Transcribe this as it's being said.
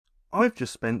I've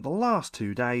just spent the last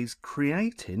 2 days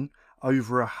creating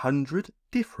over 100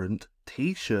 different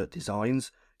t-shirt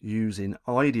designs using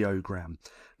Ideogram.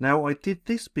 Now I did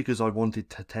this because I wanted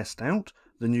to test out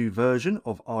the new version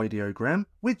of Ideogram,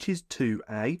 which is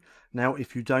 2A. Now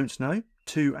if you don't know,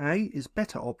 2A is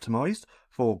better optimized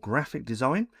for graphic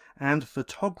design and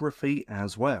photography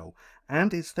as well,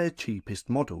 and it's their cheapest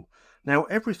model. Now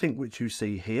everything which you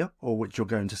see here, or which you're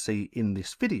going to see in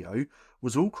this video,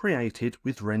 was all created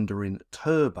with rendering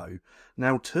Turbo.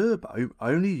 Now Turbo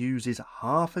only uses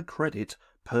half a credit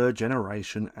per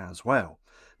generation as well.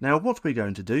 Now what we're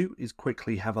going to do is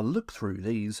quickly have a look through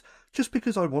these, just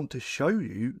because I want to show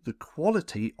you the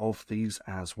quality of these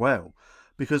as well.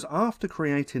 Because after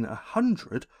creating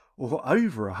 100 or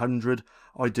over 100,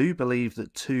 I do believe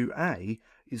that 2A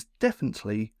is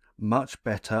definitely much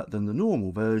better than the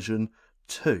normal version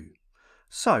 2.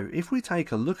 So if we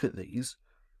take a look at these,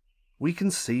 we can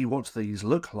see what these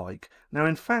look like. Now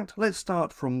in fact, let's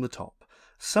start from the top.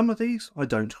 Some of these I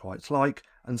don't quite like,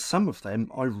 and some of them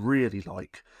I really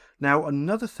like. Now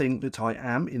another thing that I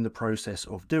am in the process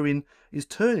of doing is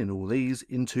turning all these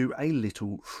into a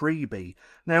little freebie.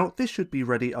 Now this should be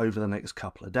ready over the next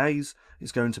couple of days.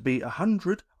 It's going to be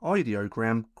 100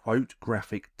 Ideogram quote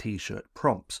graphic t-shirt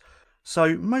prompts.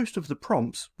 So most of the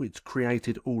prompts which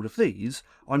created all of these,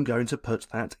 I'm going to put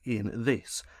that in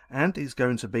this, and it's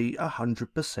going to be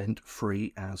 100%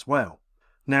 free as well.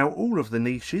 Now all of the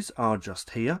niches are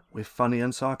just here, with funny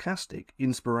and sarcastic,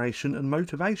 inspiration and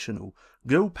motivational,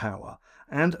 girl power,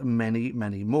 and many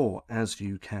more, as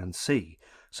you can see.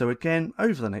 So again,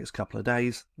 over the next couple of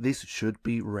days, this should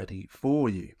be ready for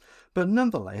you. But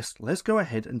nonetheless, let's go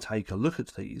ahead and take a look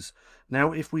at these.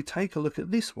 Now if we take a look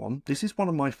at this one, this is one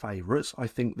of my favourites. I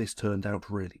think this turned out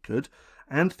really good.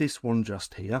 And this one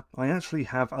just here, I actually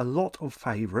have a lot of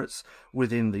favourites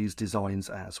within these designs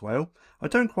as well. I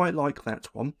don't quite like that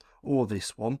one, or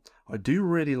this one. I do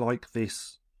really like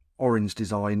this orange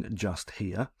design just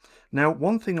here. Now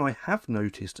one thing I have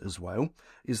noticed as well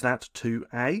is that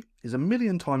 2A is a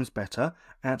million times better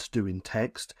at doing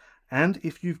text, and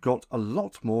if you've got a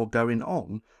lot more going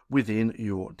on within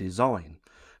your design.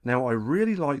 Now I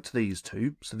really liked these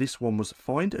two. So this one was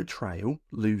find a trail,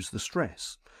 lose the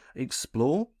stress,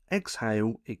 explore,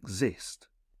 exhale, exist.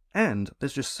 And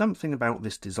there's just something about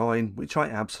this design which I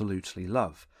absolutely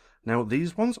love. Now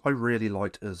these ones I really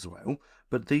liked as well,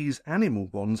 but these animal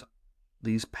ones,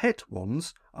 these pet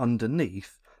ones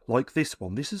underneath, like this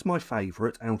one, this is my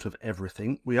favourite out of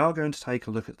everything. We are going to take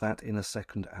a look at that in a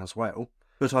second as well.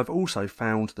 But I've also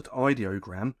found that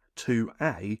Ideogram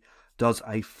 2A does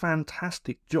a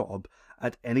fantastic job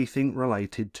at anything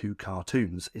related to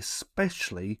cartoons,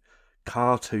 especially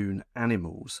cartoon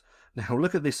animals. Now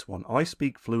look at this one. I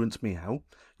speak fluent meow.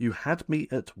 You had me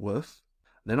at worth.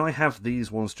 Then I have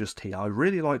these ones just here. I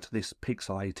really liked this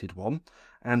pixelated one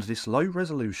and this low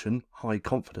resolution, high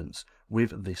confidence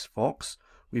with this fox.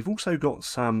 We've also got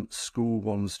some school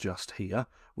ones just here,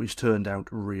 which turned out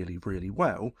really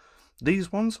well.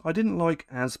 These ones I didn't like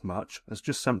as much, there's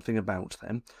just something about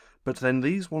them. But then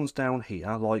these ones down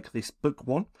here, like this book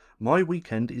one, my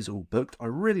weekend is all booked. I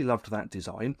really loved that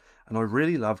design, and I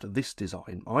really loved this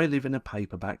design. I live in a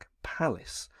paperback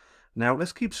palace. Now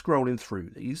let's keep scrolling through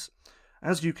these.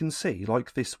 As you can see,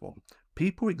 like this one,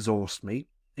 people exhaust me,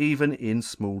 even in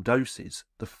small doses.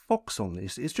 The fox on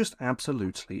this is just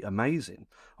absolutely amazing.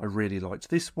 I really liked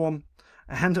this one,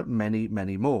 and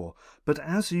many more. But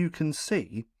as you can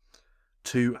see,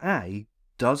 2A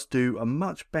does do a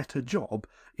much better job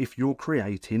if you're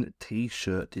creating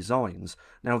t-shirt designs.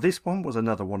 Now this one was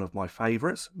another one of my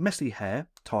favourites. Messy hair,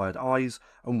 tired eyes,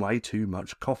 and way too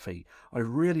much coffee. I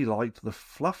really liked the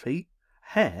fluffy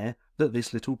hair that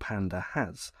this little panda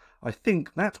has. I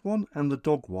think that one and the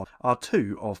dog one are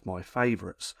two of my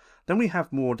favourites. Then we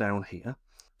have more down here.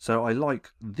 So I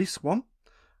like this one,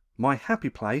 my happy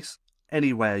place,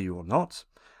 anywhere you're not.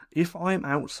 If I'm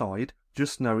outside,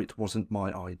 just know it wasn't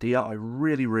my idea. I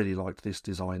really liked this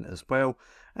design as well.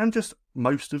 And just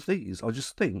most of these, I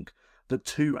just think that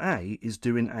 2A is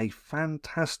doing a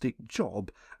fantastic job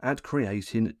at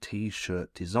creating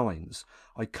t-shirt designs.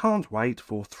 I can't wait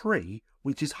for 3,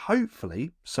 which is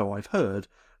hopefully, so I've heard,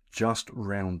 just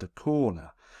round the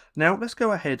corner. Now let's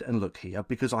go ahead and look here,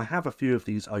 because I have a few of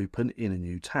these open in a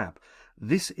new tab.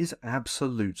 This is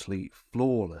absolutely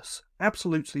flawless.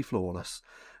 Absolutely flawless.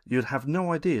 You'd have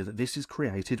no idea that this is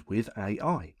created with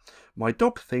AI. My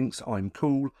dog thinks I'm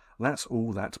cool, that's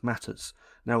all that matters.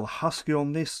 Now the husky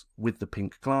on this, with the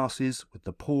pink glasses, with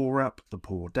the paw up, the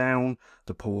paw down,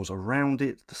 the paws around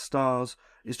it, the stars,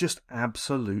 is just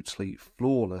absolutely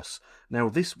flawless. Now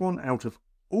this one, out of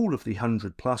all of the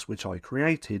 100 plus which I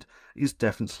created is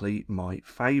definitely my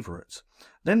favourite.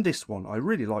 Then this one, I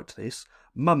really liked this,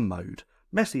 mum mode,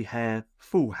 messy hair,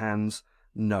 full hands,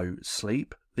 no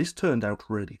sleep. This turned out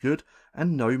really good,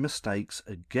 and no mistakes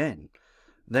again.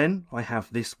 Then I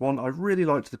have this one, I really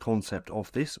liked the concept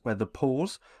of this, where the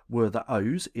pause were the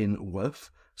O's in worth,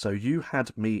 so you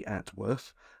had me at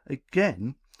worth.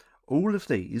 Again, all of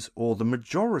these, or the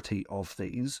majority of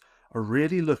these, are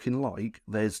really looking like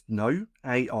there's no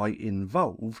AI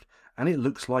involved, and it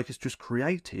looks like it's just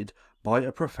created by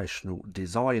a professional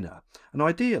designer. And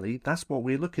ideally, that's what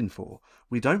we're looking for.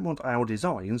 We don't want our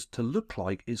designs to look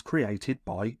like it's created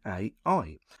by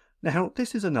AI. Now,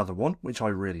 this is another one which I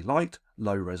really liked,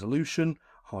 low resolution,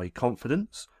 high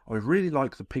confidence. I really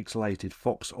like the pixelated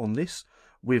fox on this,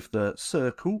 with the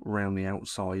circle around the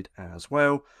outside as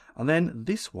well. And then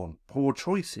this one, poor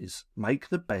choices make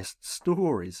the best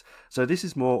stories. So this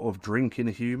is more of drinking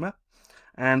humour.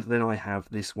 And then I have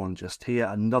this one just here,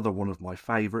 another one of my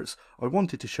favourites. I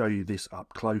wanted to show you this up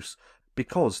close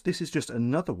because this is just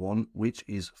another one which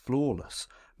is flawless.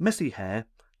 Messy hair,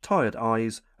 tired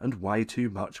eyes, and way too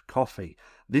much coffee.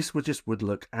 This would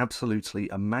look absolutely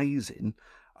amazing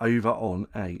over on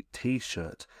a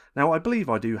t-shirt. Now I believe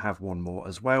I do have one more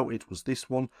as well. It was this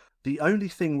one. The only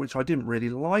thing which I didn't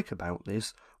really like about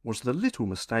this was the little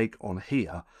mistake on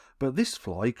here, but this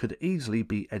fly could easily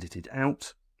be edited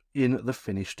out in the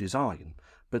finished design.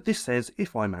 But this says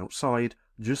if I'm outside,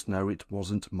 just know it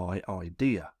wasn't my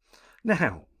idea.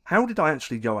 Now, how did I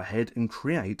actually go ahead and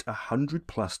create 100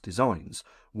 plus designs?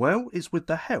 Well, it's with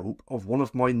the help of one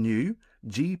of my new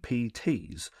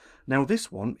GPTs. Now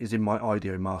this one is in my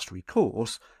IDEO Mastery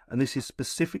course, and this is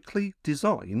specifically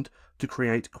designed to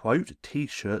create quote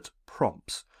t-shirt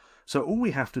prompts. So all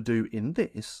we have to do in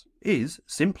this is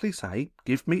simply say,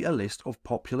 give me a list of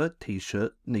popular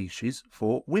t-shirt niches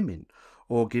for women,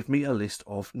 or give me a list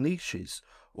of niches,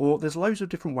 or there's loads of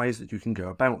different ways that you can go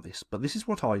about this, but this is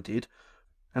what I did.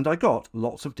 And I got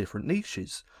lots of different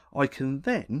niches. I can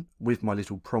then, with my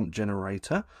little prompt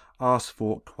generator, ask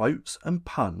for quotes and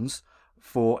puns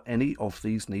for any of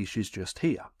these niches just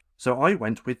here. So I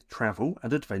went with travel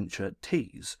and adventure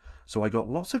teas. So I got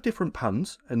lots of different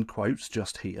puns and quotes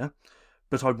just here,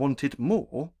 but I wanted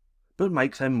more, but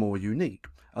make them more unique.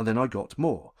 And then I got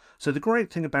more. So the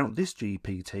great thing about this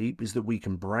GPT is that we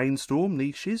can brainstorm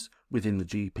niches within the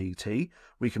GPT.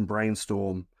 We can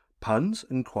brainstorm puns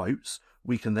and quotes.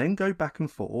 We can then go back and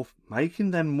forth, making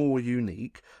them more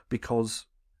unique, because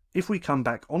if we come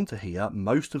back onto here,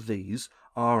 most of these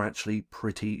are actually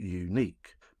pretty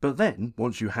unique. But then,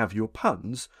 once you have your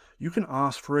puns, you can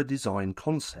ask for a design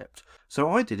concept. So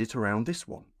I did it around this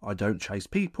one. I don't chase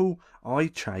people, I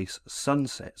chase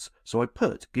sunsets. So I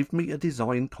put, give me a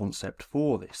design concept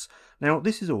for this. Now,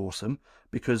 this is awesome,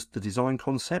 because the design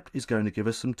concept is going to give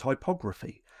us some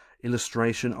typography,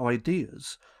 illustration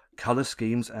ideas, colour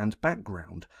schemes and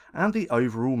background, and the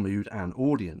overall mood and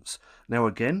audience. Now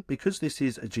again, because this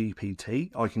is a GPT,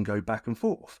 I can go back and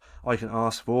forth. I can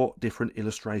ask for different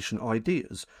illustration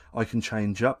ideas. I can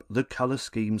change up the colour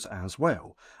schemes as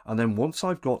well. And then once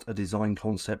I've got a design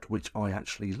concept which I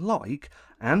actually like,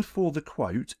 and for the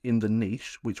quote in the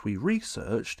niche which we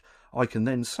researched, I can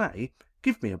then say,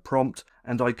 give me a prompt,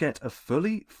 and I get a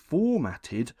fully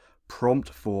formatted prompt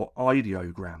for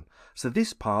Ideogram. So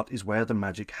this part is where the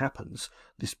magic happens.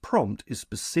 This prompt is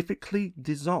specifically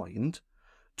designed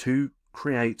to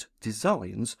create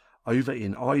designs over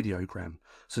in Ideogram.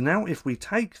 So now if we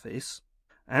take this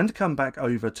and come back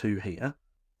over to here,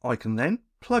 I can then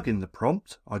plug in the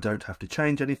prompt. I don't have to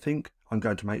change anything. I'm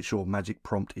going to make sure magic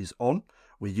prompt is on.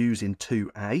 We're using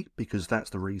 2A because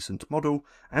that's the recent model,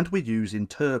 and we're using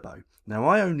Turbo. Now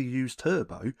I only use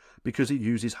Turbo because it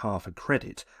uses half a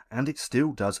credit, and it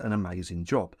still does an amazing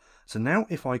job. So now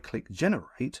if I click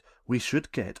generate, we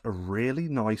should get a really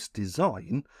nice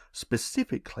design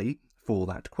specifically for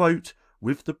that quote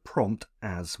with the prompt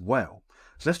as well.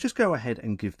 So let's just go ahead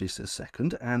and give this a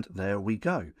second, and there we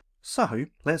go. So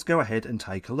let's go ahead and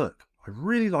take a look. I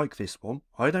really like this one.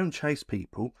 I don't chase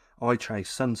people, I chase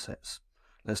sunsets.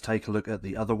 Let's take a look at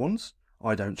the other ones.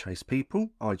 I don't chase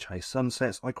people, I chase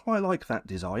sunsets. I quite like that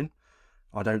design.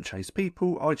 I don't chase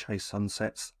people, I chase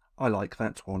sunsets. I like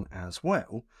that one as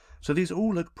well. So these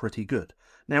all look pretty good.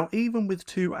 Now even with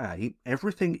 2A,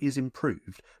 everything is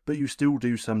improved, but you still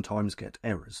do sometimes get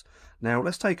errors. Now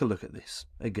let's take a look at this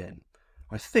again.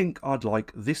 I think I'd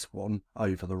like this one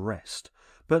over the rest.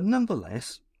 But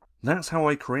nonetheless, that's how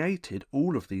I created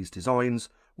all of these designs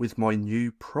with my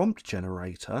new prompt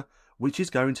generator, which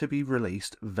is going to be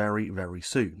released very, very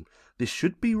soon. This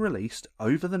should be released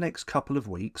over the next couple of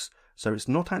weeks, so it's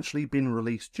not actually been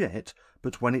released yet,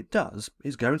 but when it does,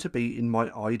 it's going to be in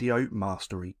my IDEO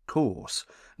Mastery course.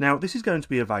 Now, this is going to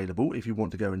be available if you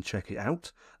want to go and check it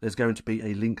out. There's going to be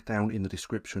a link down in the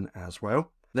description as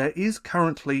well. There is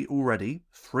currently already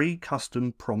 3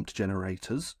 custom prompt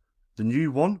generators. The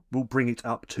new one will bring it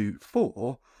up to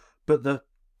 4, but the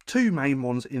 2 main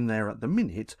ones in there at the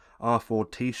minute are for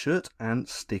t-shirt and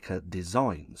sticker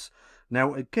designs.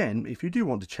 Now again, if you do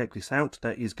want to check this out,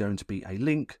 there is going to be a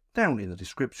link down in the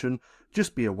description.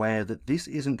 Just be aware that this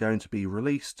isn't going to be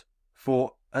released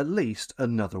for at least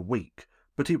another week,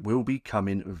 but it will be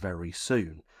coming very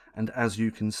soon. And as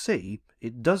you can see,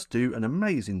 it does do an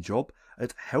amazing job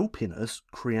at helping us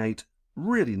create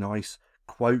really nice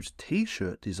quote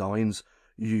t-shirt designs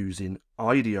using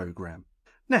Ideogram.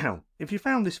 Now, if you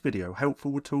found this video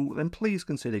helpful at all, then please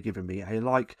consider giving me a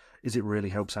like, as it really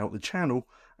helps out the channel.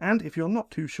 And if you're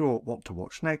not too sure what to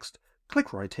watch next,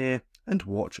 click right here and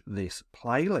watch this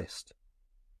playlist.